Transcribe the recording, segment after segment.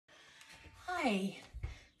Hi,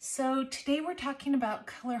 so today we're talking about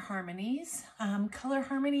color harmonies. Color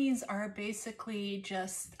harmonies are basically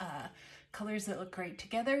just colors that look great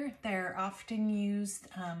together. They're often used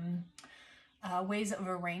ways of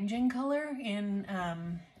arranging color in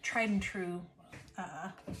tried and true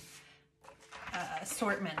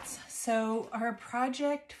assortments. So our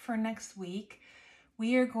project for next week,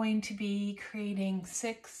 we are going to be creating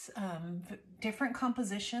 6 different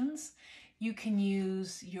compositions. You can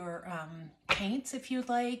use your paints if you'd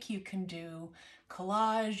like. You can do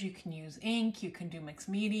collage, you can use ink, you can do mixed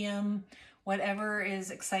medium, whatever is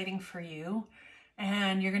exciting for you.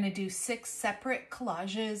 And you're going to do 6 separate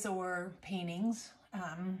collages or paintings,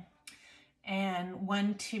 and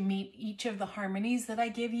one to meet each of the harmonies that I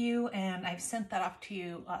give you. And I've sent that off to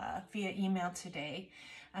you via email today.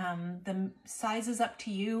 The size is up to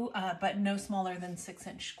you, but no smaller than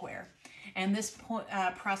 6-inch square. And this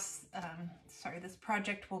this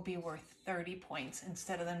project will be worth 30 points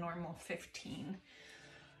instead of the normal 15.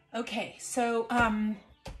 Okay, so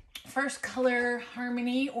first color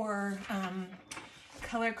harmony or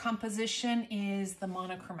color composition is the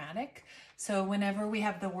monochromatic. So whenever we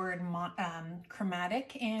have the word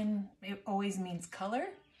chromatic in, it always means color.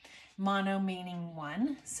 Mono meaning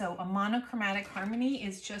one. So a monochromatic harmony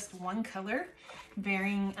is just one color,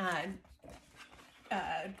 varying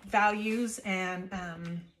values and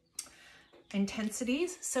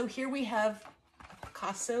intensities. So here we have a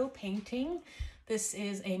Picasso painting. This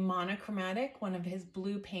is a monochromatic, one of his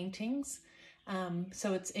blue paintings.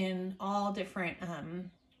 So it's in all different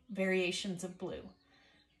variations of blue,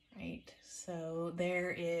 right? So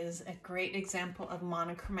there is a great example of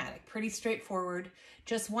monochromatic, pretty straightforward,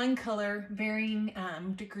 just one color, varying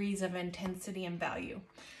degrees of intensity and value.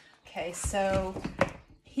 Okay, so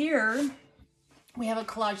here we have a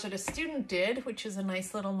collage that a student did, which is a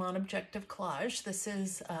nice little non-objective collage. This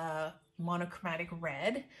is a monochromatic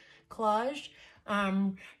red collage.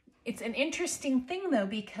 It's an interesting thing though,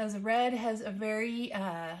 because red has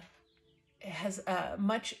a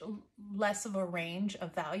much less of a range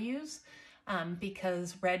of values,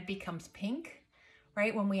 because red becomes pink,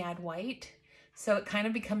 right, when we add white. So it kind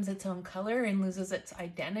of becomes its own color and loses its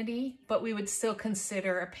identity, but we would still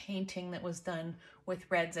consider a painting that was done with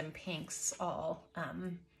reds and pinks all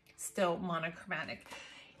still monochromatic.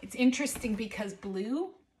 It's interesting because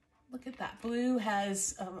blue, look at that, blue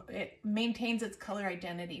has, it maintains its color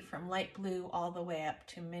identity from light blue all the way up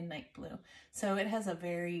to midnight blue. So it has a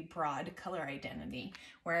very broad color identity,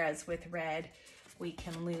 whereas with red, we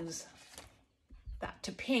can lose that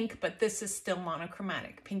to pink, but this is still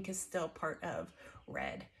monochromatic. Pink is still part of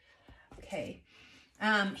red. Okay,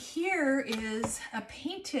 here is a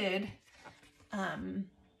painted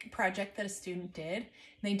project that a student did.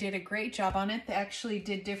 They did a great job on it. They actually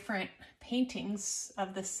did different paintings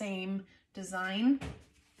of the same design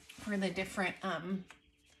for the different,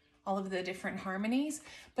 all of the different harmonies,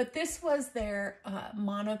 but this was their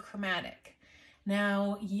monochromatic.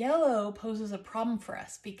 Now, yellow poses a problem for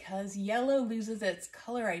us because yellow loses its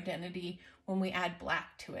color identity when we add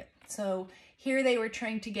black to it. So here they were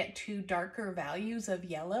trying to get to darker values of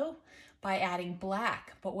yellow by adding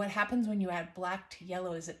black. But what happens when you add black to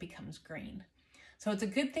yellow is it becomes green. So it's a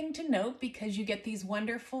good thing to note because you get these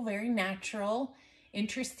wonderful, very natural,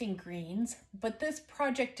 interesting greens. But this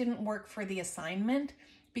project didn't work for the assignment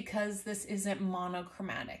because this isn't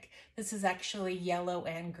monochromatic. This is actually yellow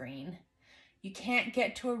and green. You can't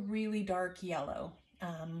get to a really dark yellow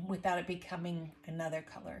without it becoming another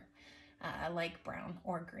color, like brown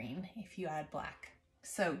or green if you add black.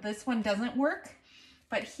 So this one doesn't work,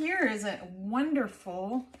 but here is a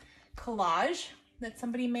wonderful collage that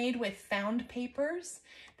somebody made with found papers.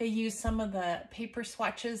 They used some of the paper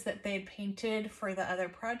swatches that they had painted for the other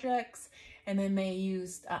projects, and then they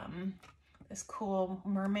used this cool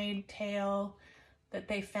mermaid tail that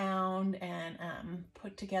they found and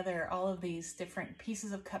put together all of these different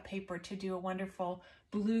pieces of cut paper to do a wonderful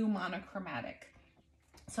blue monochromatic.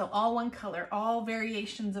 So all one color, all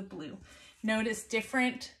variations of blue. Notice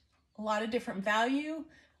different, a lot of different value,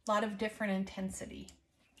 a lot of different intensity.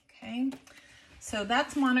 Okay, so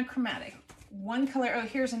that's monochromatic. One color, oh,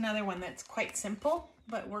 here's another one that's quite simple,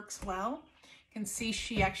 but works well. You can see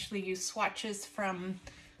she actually used swatches from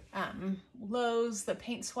Lowe's, the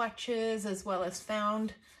paint swatches, as well as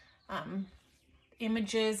found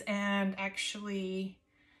images, and actually,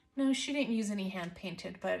 no, she didn't use any hand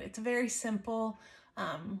painted, but it's a very simple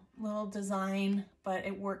little design, but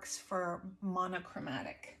it works for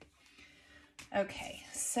monochromatic. Okay,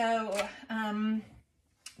 so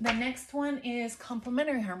the next one is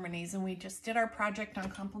complementary harmonies, and we just did our project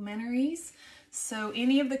on complementaries. So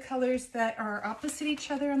any of the colors that are opposite each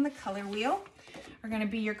other on the color wheel are going to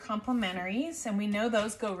be your complementaries, and we know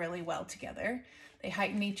those go really well together. They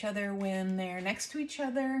heighten each other when they're next to each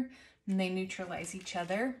other, and they neutralize each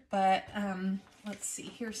other. But let's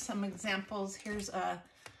see, here's some examples. Here's a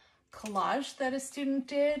collage that a student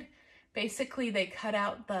did. Basically, they cut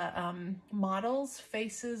out the models,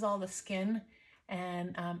 faces, all the skin,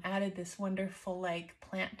 and added this wonderful like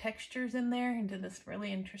plant textures in there and did this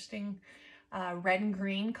really interesting red and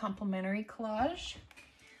green complementary collage.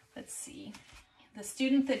 Let's see. The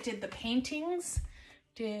student that did the paintings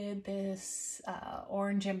did this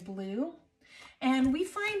orange and blue. And we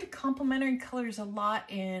find complementary colors a lot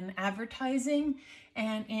in advertising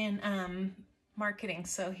and in marketing.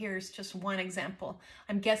 So here's just one example.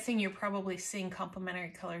 I'm guessing you're probably seeing complementary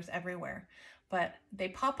colors everywhere, but they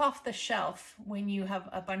pop off the shelf when you have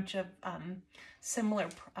a bunch of similar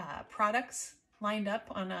products lined up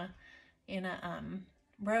on in a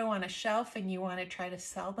row on a shelf, and you want to try to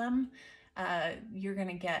sell them. You're going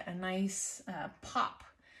to get a nice pop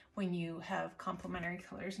when you have complementary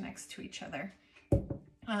colors next to each other.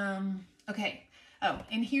 Okay. Oh,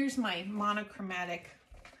 and here's my monochromatic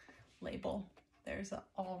label. There's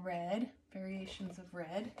all red, variations of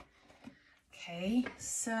red. Okay,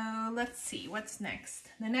 so let's see, what's next?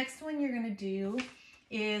 The next one you're going to do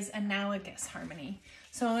is analogous harmony.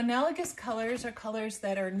 So analogous colors are colors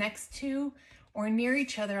that are next to or near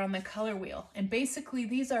each other on the color wheel. And basically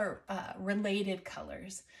these are related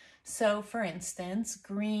colors. So for instance,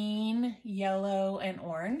 green, yellow, and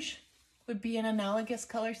orange would be an analogous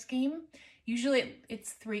color scheme. Usually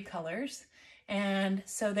it's 3 colors. And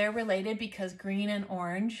so they're related because green and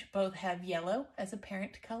orange both have yellow as a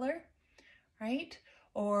parent color, right?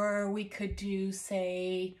 Or we could do,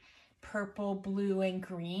 say, purple, blue, and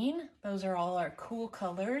green. Those are all our cool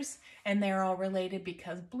colors, and they're all related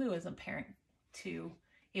because blue as a parent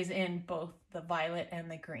is in both the violet and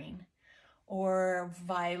the green. Or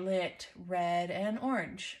violet, red, and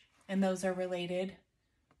orange. And those are related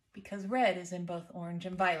because red is in both orange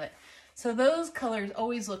and violet. So those colors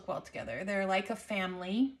always look well together. They're like a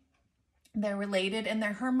family. They're related and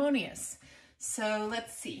they're harmonious. So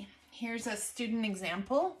let's see. Here's a student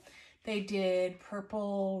example. They did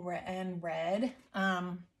purple and red,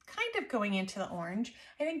 kind of going into the orange.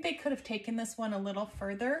 I think they could have taken this one a little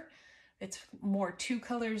further. It's more 2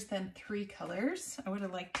 colors than 3 colors. I would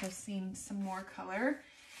have liked to have seen some more color.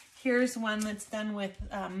 Here's one that's done with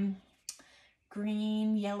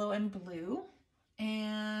green, yellow, and blue.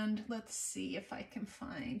 And let's see if I can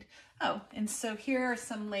find, oh, and so here are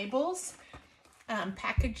some labels,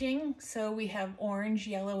 packaging. So we have orange,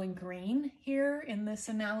 yellow, and green here in this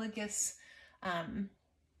analogous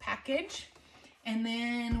package. And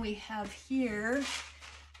then we have here,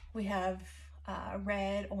 we have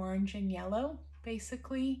red, orange, and yellow,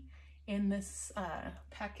 basically, in this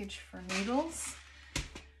package for noodles.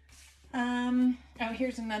 Oh,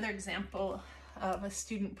 here's another example of a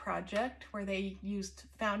student project where they used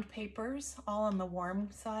found papers, all on the warm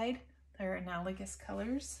side. They're analogous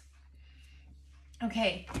colors.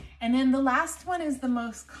 Okay, and then the last one is the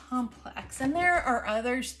most complex. And there are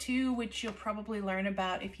others too, which you'll probably learn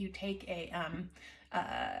about if you take a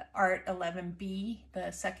Art 11B, the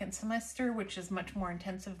second semester, which is much more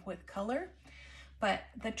intensive with color. But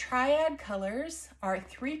the triad colors are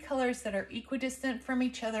 3 colors that are equidistant from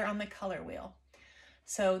each other on the color wheel.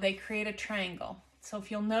 So they create a triangle. So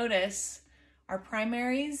if you'll notice, our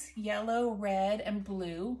primaries, yellow, red, and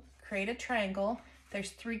blue, create a triangle. There's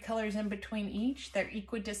 3 colors in between each. They're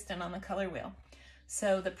equidistant on the color wheel.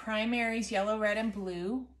 So the primaries, yellow, red, and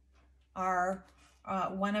blue, are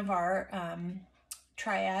one of our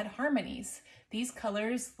triad harmonies. These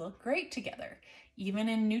colors look great together, even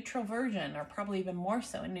in neutral version, or probably even more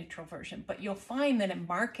so in neutral version. But you'll find that in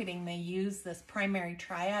marketing, they use this primary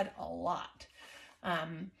triad a lot.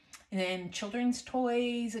 And in children's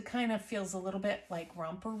toys, it kind of feels a little bit like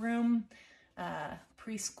romper room,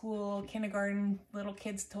 preschool, kindergarten, little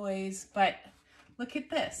kids' toys. But look at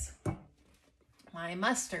this. My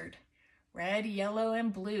mustard, red, yellow,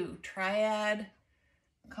 and blue, triad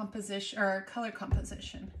composition, or color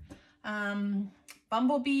composition.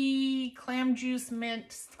 Bumblebee, clam juice,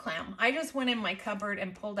 mint, clam. I just went in my cupboard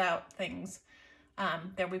and pulled out things.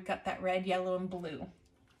 There we've got that red, yellow, and blue.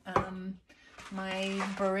 My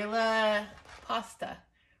Barilla pasta,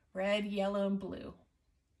 red, yellow, and blue,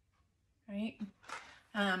 right?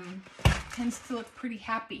 Tends to look pretty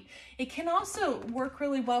happy. It can also work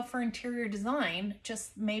really well for interior design,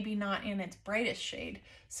 just maybe not in its brightest shade.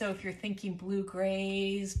 So if you're thinking blue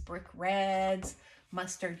grays, brick reds,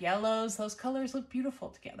 mustard yellows, those colors look beautiful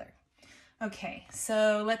together. Okay,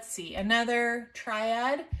 so let's see. Another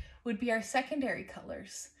triad would be our secondary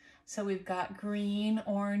colors. So we've got green,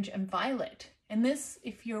 orange, and violet. And this,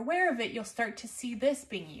 if you're aware of it, you'll start to see this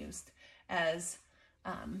being used as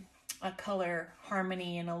a color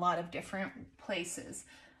harmony in a lot of different places.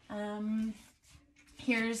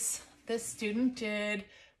 Here's this student did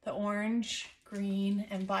the orange, green,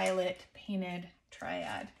 and violet painted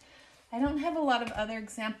triad. I don't have a lot of other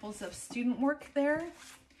examples of student work there,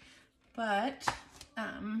 but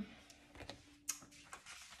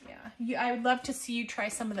yeah, I would love to see you try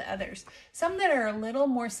some of the others. Some that are a little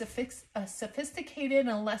more sophisticated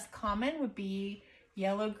and less common would be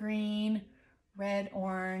yellow, green, red,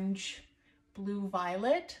 orange, blue,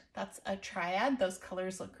 violet. That's a triad. Those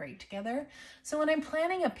colors look great together. So when I'm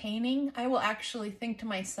planning a painting, I will actually think to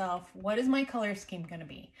myself, what is my color scheme going to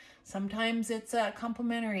be? Sometimes it's a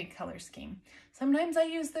complementary color scheme. Sometimes I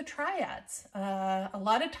use the triads. A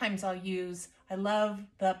lot of times I love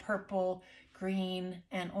the purple, green,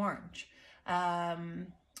 and orange.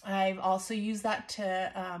 I've also used that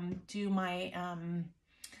to do my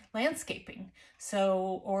landscaping.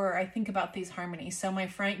 So, or I think about these harmonies. So my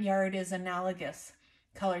front yard is analogous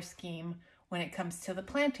color scheme when it comes to the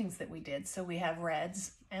plantings that we did. So we have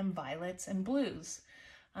reds and violets and blues.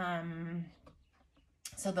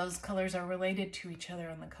 So those colors are related to each other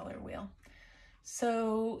on the color wheel.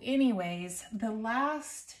 So anyways, the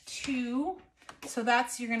last two, so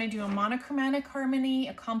that's, you're gonna do a monochromatic harmony,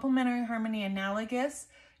 a complementary harmony, analogous,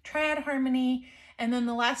 triad harmony, and then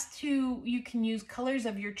the last two, you can use colors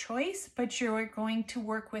of your choice, but you're going to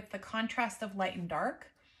work with the contrast of light and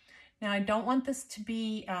dark. Now, I don't want this to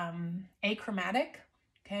be achromatic,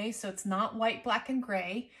 okay? So it's not white, black, and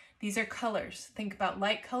gray. These are colors. Think about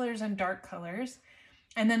light colors and dark colors.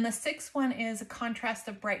 And then the sixth one is a contrast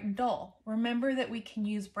of bright and dull. Remember that we can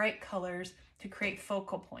use bright colors to create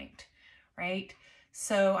focal point, right?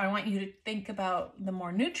 So I want you to think about the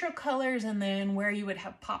more neutral colors and then where you would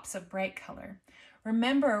have pops of bright color.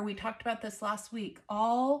 Remember, we talked about this last week.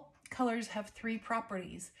 All colors have three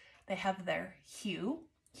properties. They have their hue.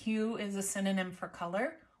 Hue is a synonym for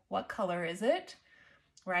color. What color is it,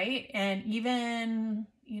 right? And even,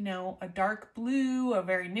 you know, a dark blue, a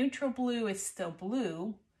very neutral blue is still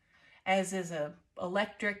blue, as is a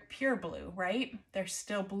electric pure blue, right? They're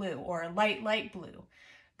still blue, or a light blue.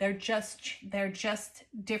 They're just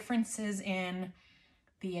differences in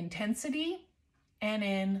the intensity and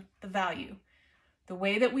in the value. The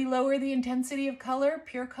way that we lower the intensity of color,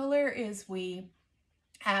 pure color, is we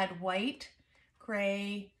add white,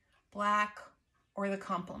 gray, black, or the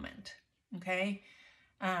complement, okay?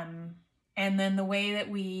 And then the way that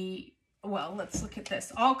well, let's look at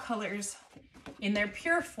this. All colors in their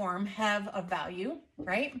pure form have a value,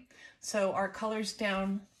 right? So our colors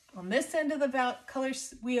down on this end of the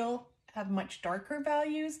colors wheel have much darker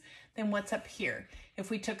values than what's up here. If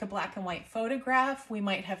we took a black and white photograph, we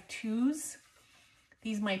might have 2s.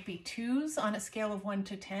 These might be 2s on a scale of 1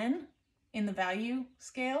 to 10 in the value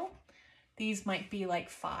scale. These might be like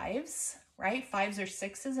 5s, right? 5s or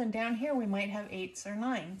 6s, and down here we might have 8s or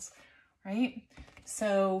 9s, right?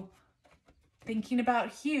 So thinking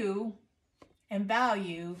about hue and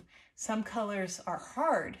value, some colors are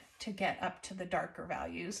hard to get up to the darker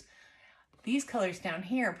values. These colors down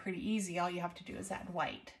here are pretty easy. All you have to do is add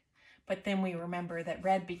white. But then we remember that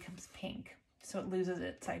red becomes pink, so it loses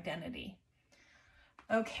its identity.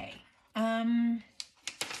 Okay,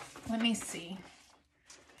 let me see.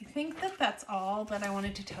 I think that that's all that I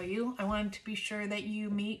wanted to tell you. I wanted to be sure that you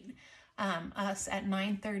meet us at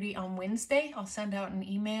 9:30 on Wednesday. I'll send out an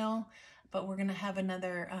email, but we're gonna have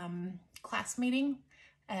another class meeting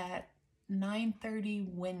at 9:30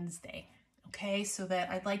 Wednesday. Okay, so that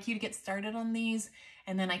I'd like you to get started on these,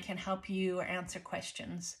 and then I can help you answer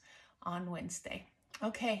questions on Wednesday.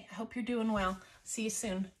 Okay, I hope you're doing well. See you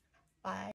soon. Bye.